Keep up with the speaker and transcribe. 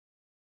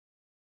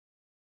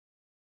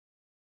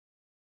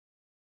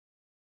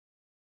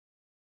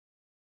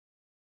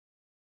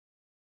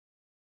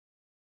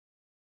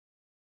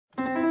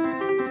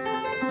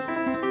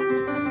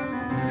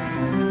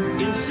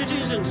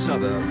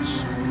suburbs,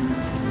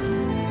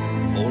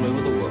 all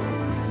over the world,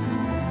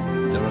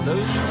 there are those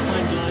who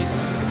find life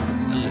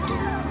a little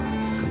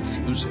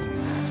confusing.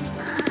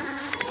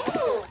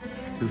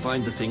 Who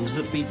find the things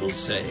that people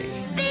say,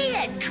 be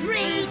a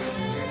creep,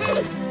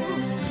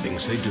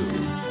 things they do,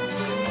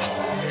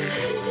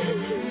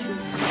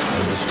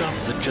 and the stuff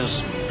that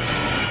just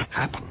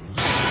happens,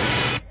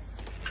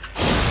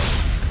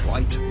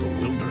 quite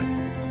bewildering.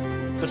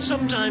 But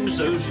sometimes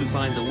those who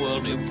find the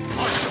world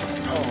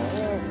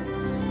impossible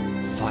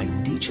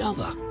find each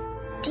other.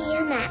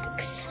 Dear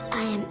Max,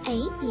 I am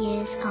 8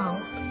 years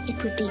old. It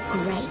would be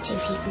great if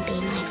you could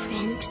be my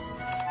friend.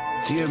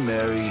 Dear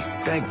Mary,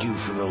 thank you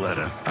for the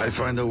letter. I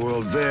find the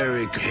world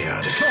very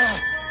chaotic.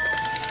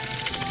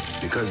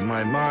 Because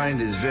my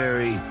mind is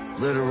very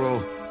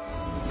literal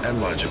and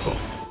logical.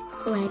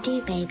 Where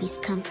do babies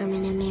come from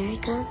in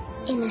America?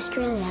 In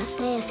Australia,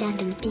 they are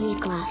found in beer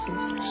glasses.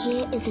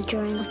 Here is a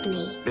drawing of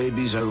me.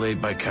 Babies are laid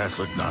by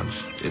Catholic nuns.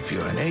 If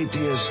you're an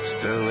atheist,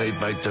 they're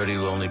laid by dirty,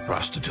 lonely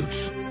prostitutes.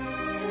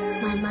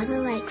 My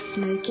mother likes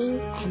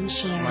smoking and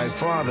sharing. My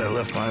father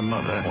left my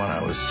mother when I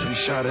was 6.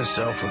 He shot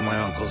herself with my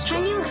uncle's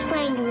Can you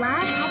explain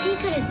love? Have you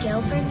got a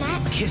girlfriend,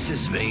 Max?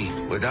 Kisses me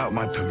without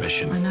my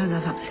permission. I know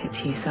love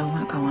upsets you, so I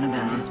won't go on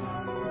about it.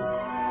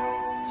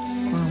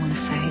 All I want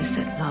to say is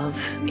that love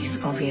is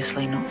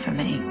obviously not for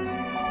me.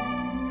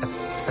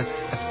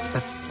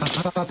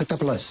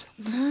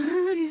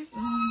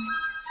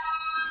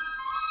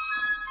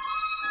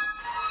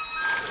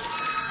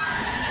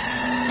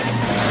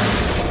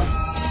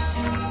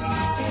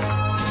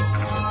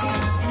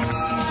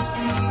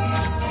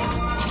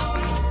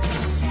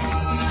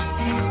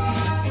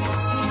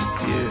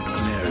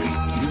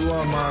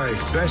 My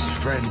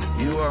best friend.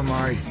 You are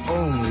my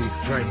only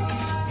friend.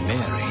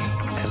 Mary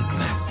and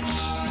Max.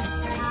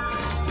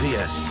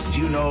 P.S.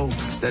 Do you know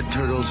that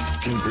turtles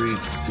can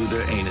breathe through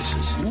their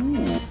anuses?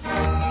 Ooh.